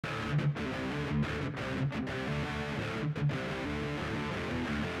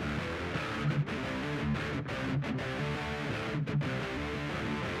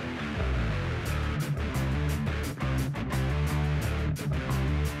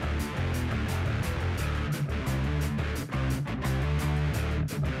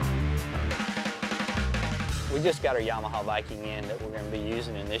We just got our Yamaha Viking in that we're going to be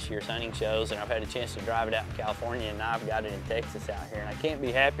using in this year's hunting shows, and I've had a chance to drive it out in California, and now I've got it in Texas out here, and I can't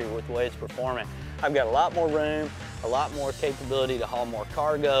be happier with the way it's performing. I've got a lot more room, a lot more capability to haul more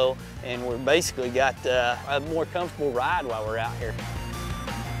cargo, and we're basically got a more comfortable ride while we're out here.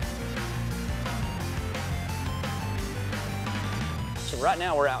 So right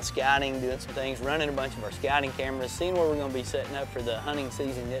now we're out scouting, doing some things, running a bunch of our scouting cameras, seeing where we're going to be setting up for the hunting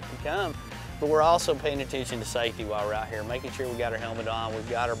season yet to come. But we're also paying attention to safety while we're out here, making sure we got our helmet on, we've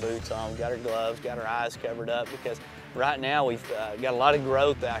got our boots on, we've got our gloves, got our eyes covered up, because right now we've got a lot of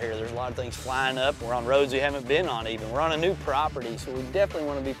growth out here. There's a lot of things flying up. We're on roads we haven't been on even. We're on a new property, so we definitely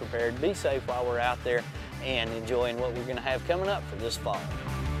want to be prepared, be safe while we're out there, and enjoying what we're going to have coming up for this fall.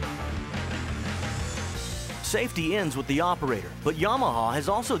 Safety ends with the operator, but Yamaha has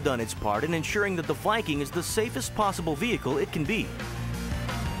also done its part in ensuring that the Viking is the safest possible vehicle it can be.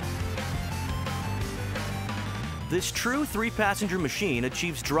 This true 3-passenger machine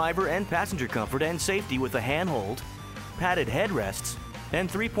achieves driver and passenger comfort and safety with a handhold, padded headrests, and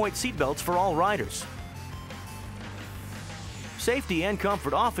 3-point seatbelts for all riders. Safety and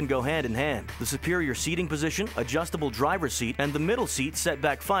comfort often go hand in hand. The superior seating position, adjustable driver's seat, and the middle seat set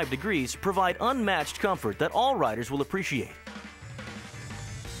back 5 degrees provide unmatched comfort that all riders will appreciate.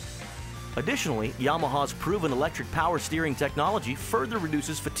 Additionally, Yamaha's proven electric power steering technology further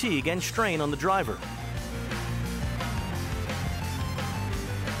reduces fatigue and strain on the driver.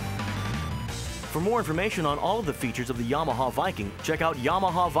 For more information on all of the features of the Yamaha Viking, check out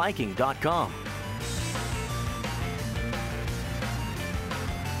YamahaViking.com.